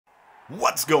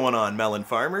What's going on, melon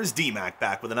farmers? DMac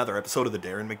back with another episode of the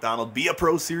Darren McDonald Be a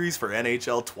Pro series for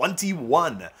NHL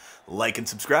 21. Like and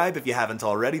subscribe if you haven't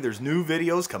already. There's new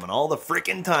videos coming all the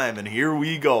frickin' time, and here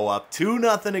we go, up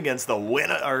 2-0 against the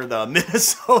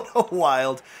Minnesota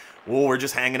Wild. Whoa, we're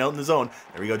just hanging out in the zone.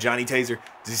 There we go, Johnny Taser.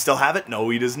 Does he still have it? No,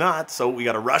 he does not. So we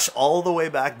got to rush all the way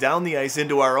back down the ice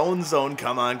into our own zone.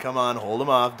 Come on, come on, hold him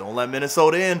off. Don't let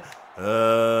Minnesota in.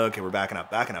 Okay, we're backing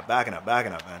up,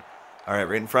 man. All right,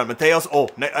 right in front, Mateos. Oh,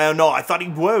 no, I thought he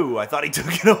took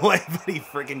it away, but he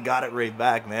freaking got it right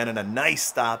back, man, and a nice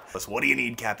stop. What do you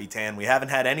need, Capitan? We haven't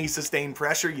had any sustained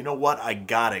pressure. You know what? I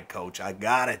got it, coach. I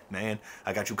got it, man.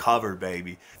 I got you covered,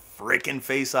 baby. Freaking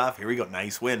face off. Here we go.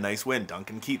 Nice win, nice win.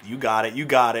 Duncan Keith, you got it,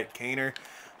 Kaner.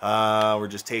 We're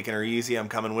just taking her easy. I'm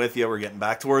coming with you. We're getting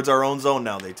back towards our own zone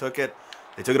now. They took it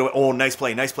away. Oh, nice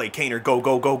play, Kaner.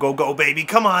 Go, baby.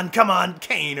 Come on,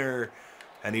 Kaner.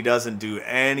 And he doesn't do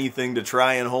anything to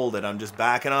try and hold it. I'm just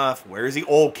backing off. Where is he?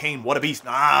 Oh, Kane, what a beast.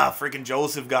 Ah, freaking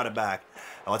Joseph got it back.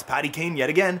 Now it's Patty Kane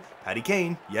yet again. Does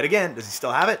he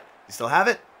still have it?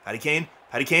 Patty Kane.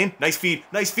 Nice feed.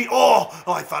 Oh,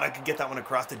 I thought I could get that one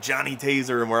across to Johnny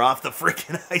Taser, and we're off the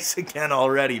freaking ice again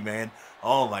already, man.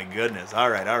 Oh, my goodness.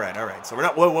 All right. So we're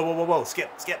not... Whoa.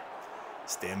 Skip.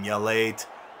 Stimulate.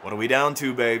 What are we down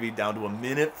to, baby? Down to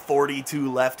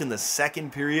 1:42 left in the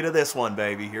second period of this one,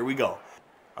 baby. Here we go.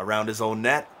 Around his own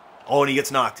net. Oh, and he gets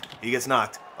knocked.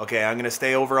 Okay, I'm going to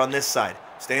stay over on this side.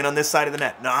 Staying on this side of the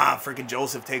net. Nah, freaking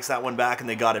Joseph takes that one back, and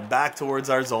they got it back towards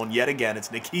our zone yet again. It's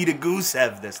Nikita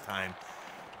Gusev this time.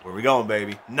 Where we going,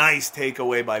 baby? Nice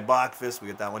takeaway by Bachfist. We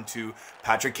get that one to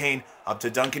Patrick Kane. Up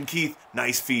to Duncan Keith.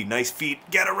 Nice feed.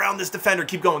 Get around this defender.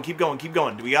 Keep going.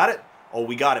 Do we got it? Oh,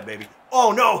 we got it, baby.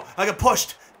 Oh, no. I got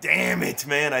pushed. Damn it,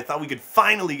 man. I thought we could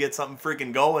finally get something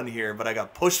freaking going here, but I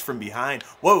got pushed from behind.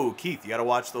 Whoa, Keith, you got to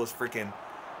watch those freaking...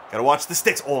 Got to watch the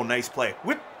sticks. Oh, nice play.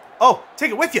 Whip. Oh, take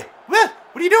it with you. What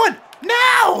are you doing?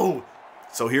 No!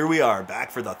 So here we are, back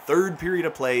for the third period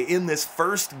of play in this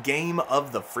first game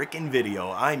of the freaking video.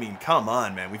 I mean, come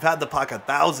on, man. We've had the puck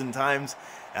 1,000 times.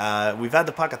 And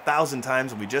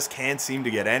we just can't seem to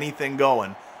get anything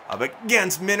going up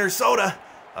against Minnesota.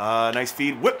 Nice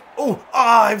feed. Whip. Oh,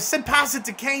 I said pass it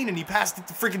to Kane, and he passed it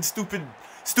to freaking stupid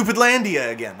Landia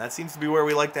again. That seems to be where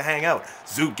we like to hang out.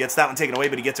 Zoot gets that one taken away,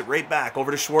 but he gets it right back over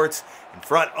to Schwartz in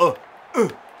front.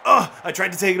 I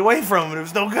tried to take it away from him, and it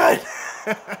was no good.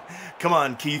 Come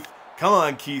on,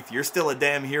 Keith. You're still a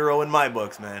damn hero in my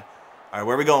books, man. All right,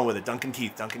 where are we going with it? Duncan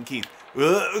Keith.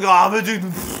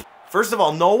 First of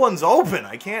all, no one's open.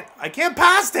 I can't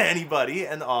pass to anybody.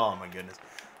 And oh my goodness,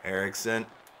 Erickson.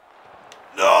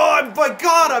 Oh my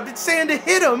God! I've been saying to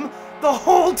hit him the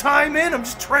whole time in. I'm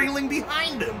just trailing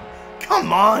behind him.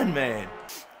 Come on, man.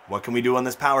 What can we do on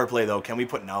this power play, though? Can we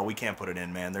put... No, we can't put it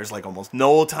in, man. There's like almost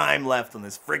no time left on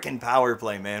this freaking power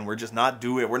play, man. We're just not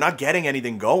doing it. We're not getting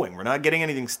anything going. We're not getting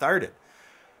anything started.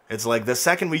 It's like the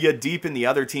second we get deep in the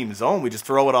other team's zone, we just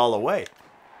throw it all away.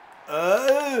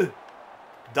 Dumba.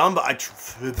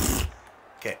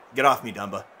 Okay, get off me,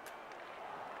 Dumba.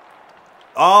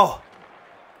 Oh.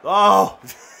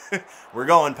 We're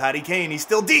going, Patty Kane. He's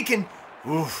still deacon.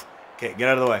 Oof. Okay, get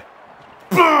out of the way.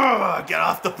 Get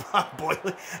off the puck, boy.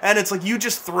 And it's like you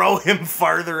just throw him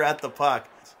farther at the puck.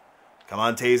 Come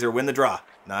on, Taser. Win the draw.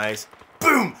 Nice.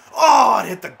 Boom. Oh, it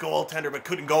hit the goaltender, but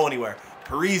couldn't go anywhere.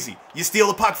 Parisi, you steal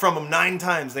the puck from him 9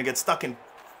 times, then get stuck in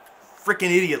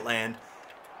freaking idiot land.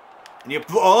 And you...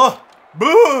 Oh.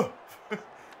 Boo.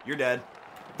 You're dead.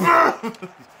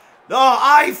 Oh,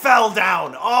 I fell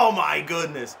down. Oh, my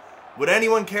goodness. Would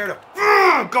anyone care to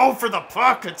go for the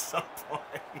puck at some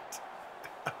point?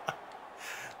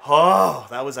 Oh,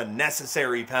 that was a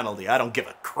necessary penalty. I don't give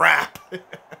a crap.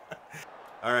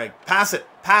 All right, pass it.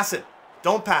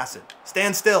 Don't pass it.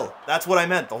 Stand still. That's what I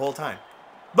meant the whole time.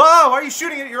 Why are you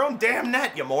shooting at your own damn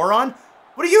net, you moron?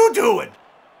 What are you doing?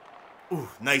 Ooh,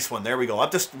 nice one. There we go.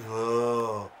 Up this...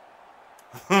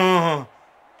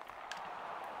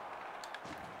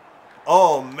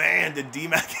 Oh, man, did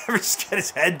DMac ever just get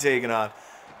his head taken off?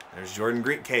 There's Jordan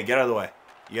Green. Okay, get out of the way.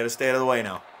 You got to stay out of the way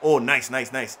now. Oh, nice.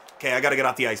 Okay, I got to get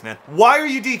off the ice, man. Why are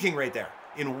you deking right there?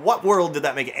 In what world did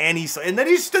that make any sense? And then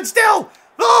he stood still.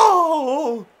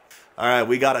 Oh! All right,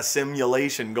 we got a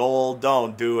simulation goal.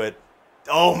 Don't do it.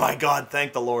 Oh, my God,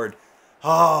 thank the Lord.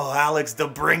 Oh, Alex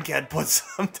DeBrink had put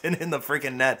something in the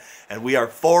freaking net. And we are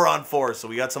 4-on-4, so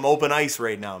we got some open ice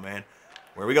right now, man.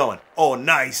 Where are we going? Oh,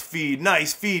 nice feed.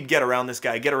 Get around this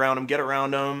guy. Get around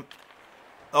him.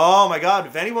 Oh, my God.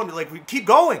 If anyone, like, we keep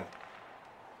going.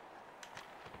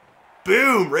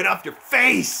 Boom. Right off your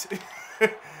face.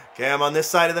 Okay, I'm on this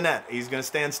side of the net. He's going to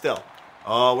stand still.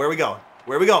 Oh, where are we going?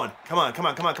 Come on.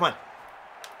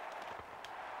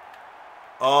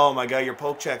 Oh my God, you're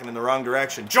poke checking in the wrong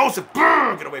direction. Joseph,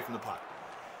 get away from the puck.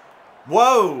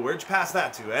 Whoa, where'd you pass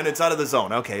that to? And it's out of the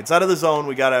zone. Okay, it's out of the zone.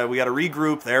 We gotta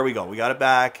regroup. There we go. We got it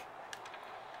back.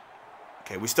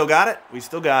 Okay, we still got it. We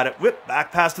still got it. Whip,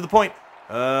 back pass to the point.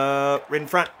 Right in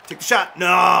front. Take the shot.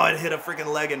 No, it hit a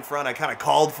freaking leg in front. I kind of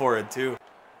called for it too.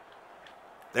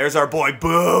 There's our boy.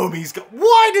 Boom. He's go.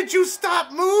 Why did you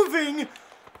stop moving?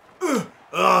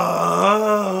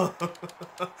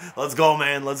 Let's go,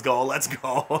 man. Let's go. Let's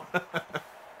go.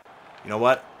 You know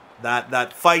what?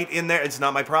 That fight in there, it's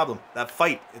not my problem. That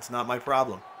fight, it's not my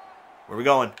problem. Where are we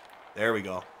going? There we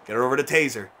go. Get her over to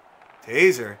Taser.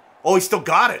 Taser. Oh, he still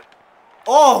got it.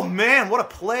 Oh, man, what a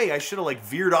play. I should have, like,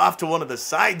 veered off to one of the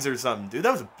sides or something. Dude,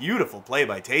 that was a beautiful play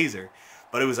by Taser.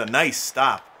 But it was a nice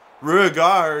stop.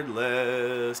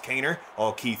 Regardless. Kaner.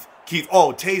 Oh, Keith. Keith.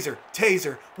 Oh, Taser.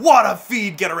 Taser. What a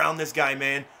feed. Get around this guy,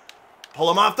 man. Pull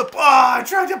him off the... Oh, I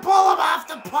tried to pull him off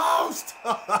the post.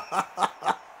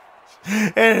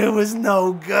 And it was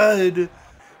no good.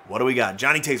 What do we got?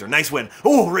 Johnny Taser. Nice win.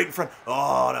 Oh, right in front.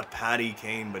 Oh, to Patty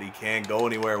Kane, but he can't go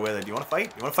anywhere with it. Do you want to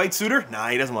fight? You want to fight, Suter? Nah,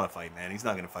 he doesn't want to fight, man. He's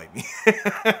not going to fight me.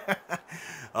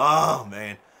 Oh,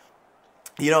 man.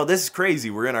 You know, this is crazy.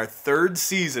 We're in our 3rd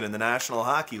season in the National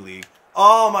Hockey League.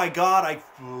 Oh, my God.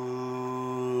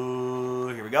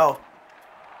 Here we go.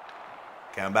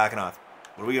 Okay, I'm backing off.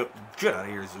 What do we go? Get out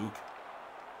of here, Zook.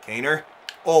 Kaner.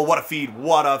 Oh, what a feed.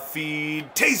 What a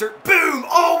feed. Taser. Boom.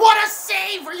 Oh, what a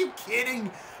save. Are you kidding?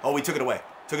 Oh, we took it away.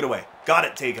 Took it away. Got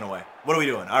it taken away. What are we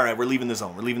doing? All right, we're leaving the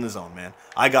zone. We're leaving the zone, man.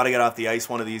 I got to get off the ice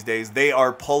one of these days. They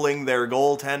are pulling their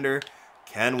goaltender.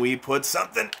 Can we put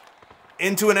something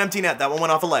into an empty net? That one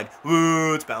went off a leg.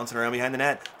 Ooh, it's bouncing around behind the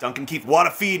net. Duncan Keith. What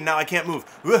a feed. Now I can't move.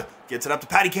 Ooh, gets it up to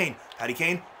Patty Kane. Patty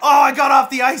Kane. Oh, I got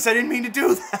off the ice. I didn't mean to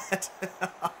do that.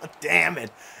 Damn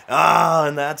it. Ah,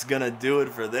 and that's gonna do it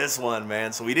for this one,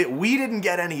 man. So we did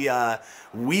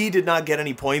not get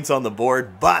any points on the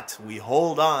board, but we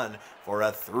hold on for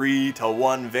a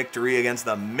 3-1 victory against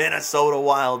the Minnesota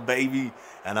Wild, baby.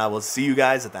 And I will see you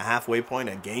guys at the halfway point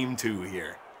of Game 2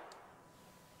 here.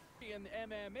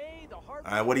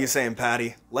 All right, what are you saying,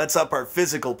 Patty? Let's up our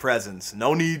physical presence.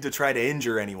 No need to try to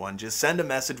injure anyone. Just send a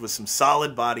message with some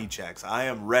solid body checks. I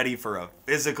am ready for a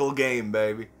physical game,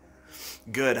 baby.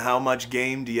 Good. How much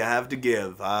game do you have to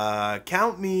give?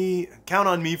 Count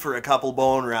on me for a couple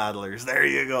bone rattlers. There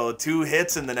you go. 2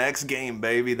 hits in the next game,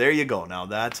 baby. There you go. Now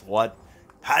that's what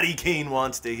Patty Kane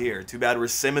wants to hear. Too bad we're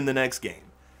simming the next game.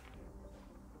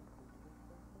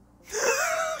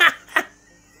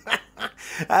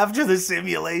 After the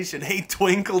simulation, hey,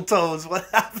 Twinkle Toes, what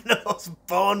happened to those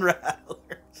bone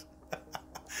rattlers?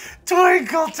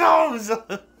 Twinkle Toes!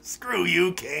 Screw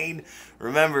you, Kane.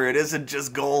 Remember, it isn't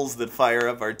just goals that fire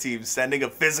up our team. Sending a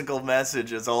physical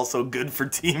message is also good for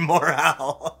team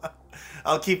morale.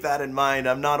 I'll keep that in mind.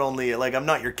 I'm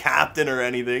not your captain or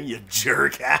anything, you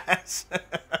jerk ass.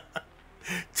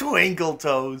 Twinkle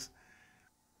Toes.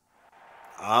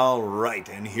 Alright,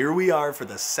 and here we are for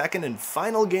the second and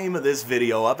final game of this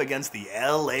video up against the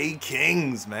LA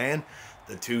Kings, man.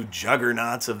 The 2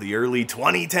 juggernauts of the early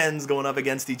 2010s going up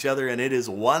against each other, and it is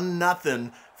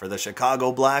 1-0 for the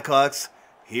Chicago Blackhawks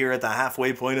here at the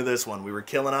halfway point of this one. We were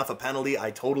killing off a penalty. I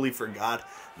totally forgot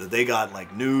that they got like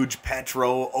Nuge,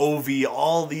 Petro, Ovi,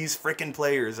 all these freaking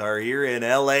players are here in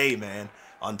LA, man.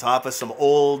 On top of some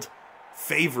old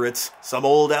favorites, some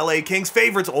old LA Kings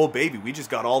favorites. Oh, baby, we just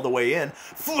got all the way in.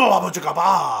 Threw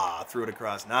it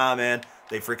across. Nah, man,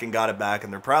 they freaking got it back,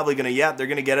 and they're probably going to, they're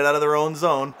going to get it out of their own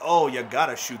zone. Oh, you got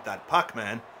to shoot that puck,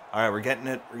 man. All right, we're getting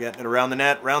it around the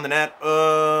net,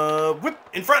 whip,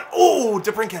 in front. Oh,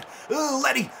 DeBrincat. Oh,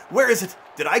 Letty, where is it?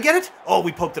 Did I get it? Oh,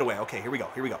 we poked it away. Okay, here we go.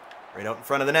 Right out in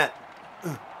front of the net.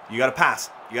 You got to pass.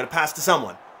 You got to pass to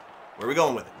someone. Where are we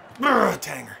going with it?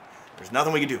 Tanger. There's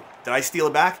nothing we can do. Did I steal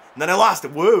it back? And then I lost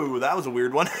it. Whoa, that was a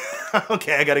weird one.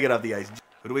 Okay, I got to get off the ice.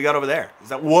 Who do we got over there? Is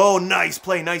that... Whoa, nice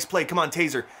play, nice play. Come on,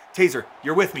 Taser. Taser,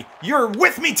 you're with me. You're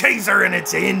with me, Taser, and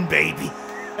it's in, baby.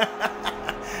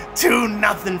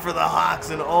 2-0 for the Hawks,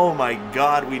 and oh my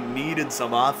God, we needed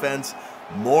some offense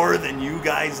more than you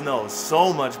guys know.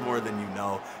 So much more than you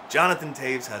know. Jonathan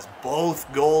Toews has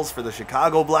both goals for the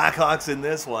Chicago Blackhawks in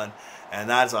this one, and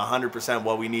that's 100%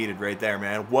 what we needed right there,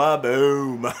 man.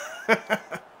 Waboom.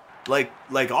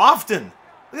 like often.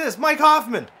 Look at this, Mike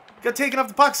Hoffman got taken off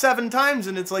the puck 7 times,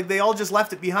 and it's like they all just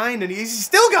left it behind, and he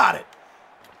still got it.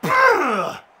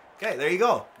 Okay, there you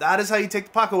go. That is how you take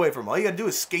the puck away from him. All you gotta do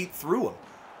is skate through him.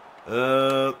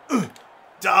 Oh,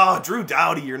 Drew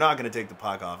Doughty, you're not going to take the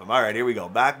puck off him. All right, here we go.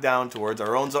 Back down towards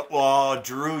our own zone. Oh,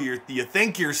 Drew, you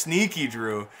think you're sneaky,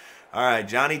 Drew. All right,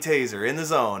 Johnny Taser in the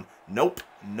zone. Nope,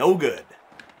 no good.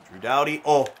 Drew Doughty.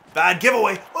 Oh, bad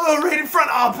giveaway. Oh, right in front.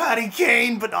 Oh, Patty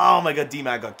Kane. But, oh, my God,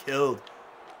 DMac got killed.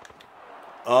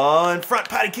 Oh, in front,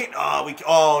 Patty Kane.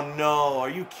 Oh, no. Are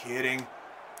you kidding?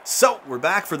 So, we're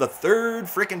back for the third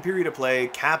frickin' period of play.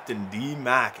 Captain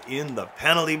DMac in the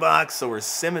penalty box. So, we're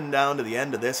simming down to the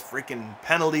end of this frickin'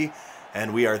 penalty.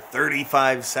 And we are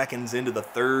 35 seconds into the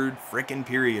third frickin'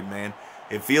 period, man.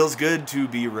 It feels good to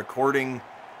be recording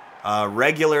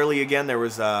regularly again. There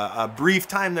was a brief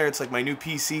time there. It's like my new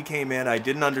PC came in. I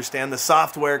didn't understand the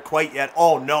software quite yet.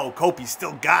 Oh, no. Kopi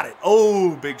still got it.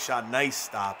 Oh, big shot. Nice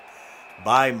stop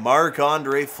by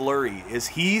Marc-Andre Fleury. Is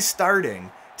he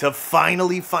starting to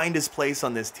finally find his place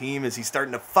on this team? Is he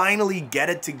starting to finally get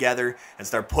it together and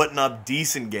start putting up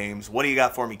decent games? What do you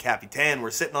got for me, Capitan?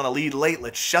 We're sitting on a lead late.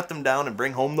 Let's shut them down and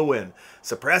bring home the win.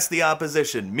 Suppress the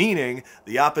opposition, meaning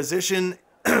the opposition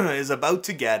is about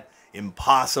to get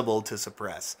impossible to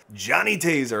suppress. Johnny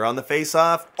Taser on the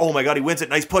face-off. Oh my God, he wins it.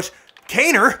 Nice push.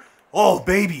 Kaner. Oh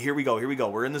baby, here we go. Here we go.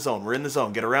 We're in the zone. We're in the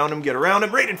zone. Get around him. Get around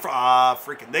him. Right in front. Ah,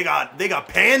 freaking. They got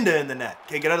Panda in the net.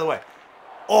 Okay, get out of the way.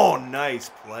 Oh, nice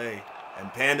play.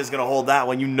 And Panda's gonna hold that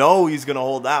one. You know he's gonna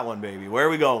hold that one, baby. Where are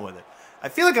we going with it? I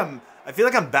feel like I'm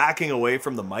backing away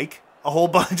from the mic a whole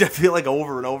bunch. I feel like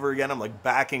over and over again I'm like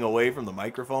backing away from the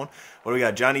microphone. What do we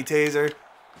got? Johnny Taser.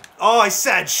 Oh, I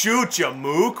said shoot you,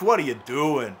 Mook. What are you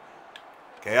doing?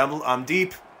 Okay, I'm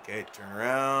deep. Okay, turn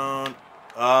around.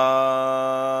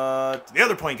 The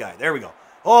other point guy. There we go.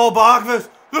 Oh, Bogvis.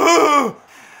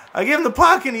 I give him the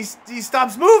puck and he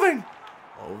stops moving.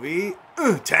 Ovi.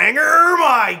 Tanger.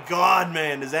 My God,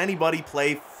 man. Does anybody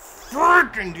play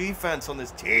freaking defense on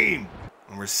this team?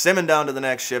 And we're simming down to the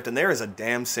next shift, and there is a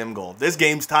damn sim goal. This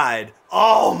game's tied.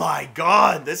 Oh, my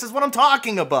God. This is what I'm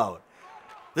talking about.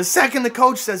 The second the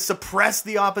coach says suppress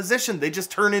the opposition, they just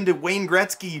turn into Wayne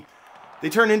Gretzky. They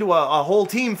turn into a whole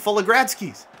team full of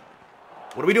Gretzkys.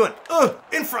 What are we doing?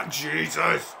 In front.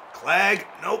 Jesus. Clegg.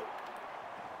 Nope.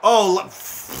 Oh.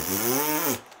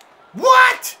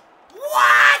 What?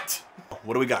 What?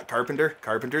 What do we got? Carpenter?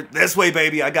 Carpenter? This way,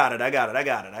 baby. I got it.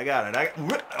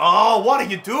 Oh, what are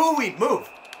you doing? Move.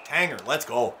 Tanger. Let's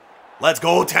go. Let's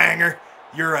go, Tanger.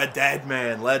 You're a dead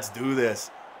man. Let's do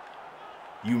this.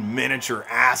 You miniature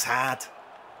asshat.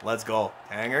 Let's go.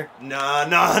 Tanger? No,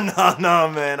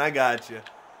 man. I got you.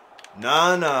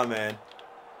 No, man.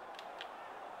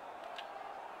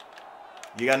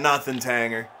 You got nothing,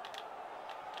 Tanger.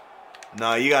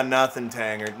 No, you got nothing,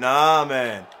 Tanger. Nah,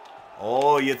 man.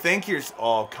 Oh, you think you're...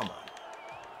 Oh, come on.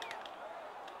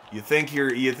 You think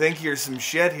you're some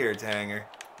shit here, Tanger.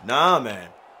 Nah, man.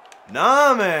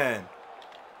 Nah, man.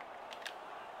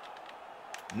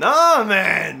 Nah,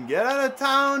 man. Get out of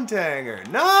town, Tanger.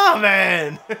 Nah,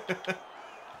 man.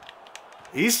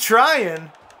 He's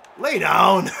trying. Lay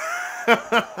down.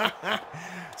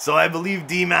 So I believe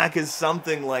DMac is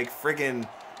something like freaking,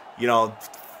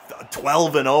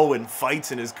 12-0 in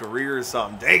fights in his career or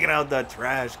something. Taking out that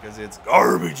trash because it's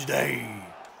garbage day.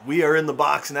 We are in the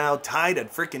box now, tied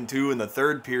at freaking 2 in the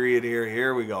third period here.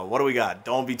 Here we go. What do we got?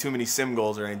 Don't be too many sim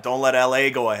goals or anything. Don't let LA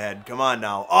go ahead. Come on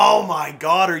now. Oh my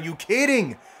God, are you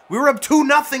kidding? We were up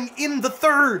 2-0 in the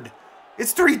third.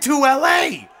 It's 3-2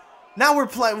 LA. Now we're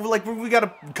playing, like, we got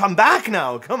to come back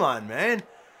now. Come on, man.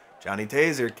 Johnny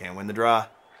Taser can't win the draw.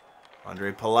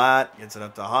 Andre Palat gets it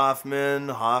up to Hoffman.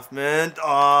 Hoffman.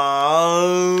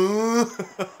 Oh.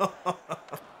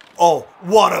 Oh,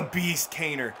 what a beast,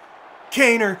 Kaner.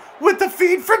 Kaner with the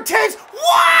feed from Taves.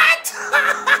 What?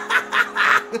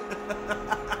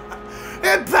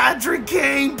 And Patrick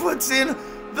Kane puts in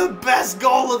the best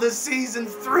goal of the season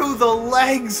through the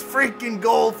legs. Freaking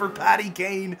goal for Patty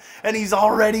Kane. And he's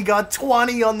already got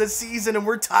 20 on the season and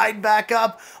we're tied back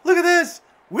up. Look at this.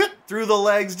 Whip through the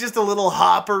legs, just a little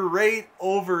hopper right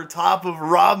over top of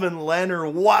Robin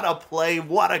Leonard. What a play,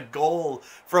 what a goal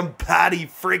from Patty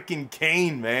freaking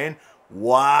Kane, man.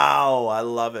 Wow, I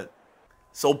love it.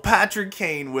 So Patrick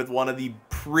Kane with one of the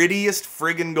prettiest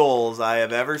friggin' goals I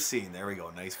have ever seen. There we go,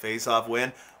 nice face-off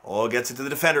win. Oh, gets it to the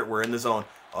defender, we're in the zone.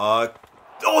 Oh,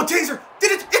 Taser,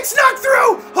 did it, it's knocked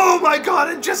through! Oh my God,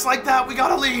 and just like that, we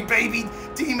got a lead, baby.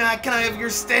 DMac, can I have your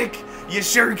stick? You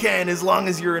sure can, as long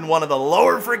as you're in one of the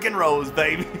lower freaking rows,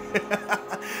 baby.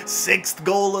 6th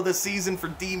goal of the season for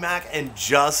DMac, and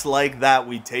just like that,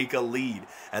 we take a lead.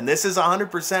 And this is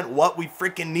 100% what we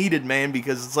freaking needed, man,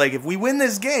 because it's like, if we win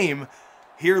this game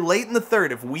here late in the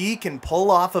third, if we can pull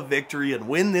off a victory and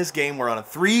win this game, we're on a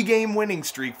 3-game winning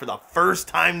streak for the first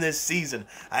time this season.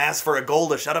 I asked for a goal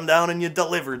to shut him down, and you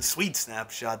delivered. Sweet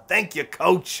snapshot. Thank you,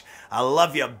 coach. I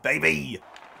love you, baby.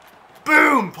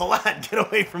 Boom! Palat, get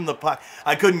away from the puck.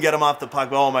 I couldn't get him off the puck,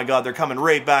 but oh my God, they're coming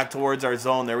right back towards our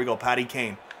zone. There we go, Patty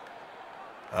Kane.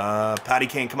 Patty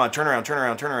Kane, come on, turn around, turn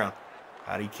around, turn around.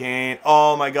 Patty Kane.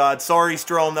 Oh my God, sorry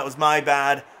Strome, that was my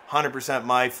bad. 100%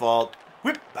 my fault.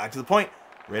 Whip, back to the point.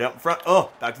 Right up in front.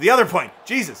 Oh, back to the other point.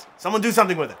 Jesus, someone do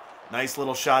something with it. Nice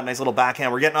little shot, nice little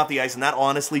backhand. We're getting off the ice, and that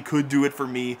honestly could do it for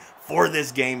me for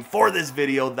this game, for this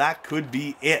video. That could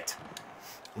be it.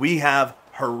 We have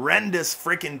horrendous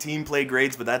freaking team play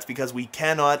grades, but that's because we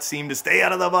cannot seem to stay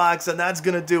out of the box, and that's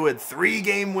going to do it.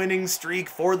 3-game winning streak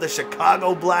for the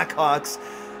Chicago Blackhawks.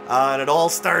 And it all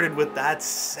started with that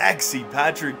sexy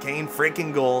Patrick Kane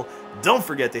freaking goal. Don't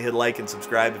forget to hit like and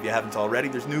subscribe if you haven't already.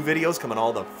 There's new videos coming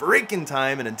all the freaking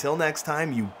time. And until next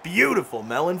time, you beautiful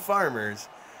melon farmers,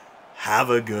 have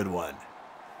a good one.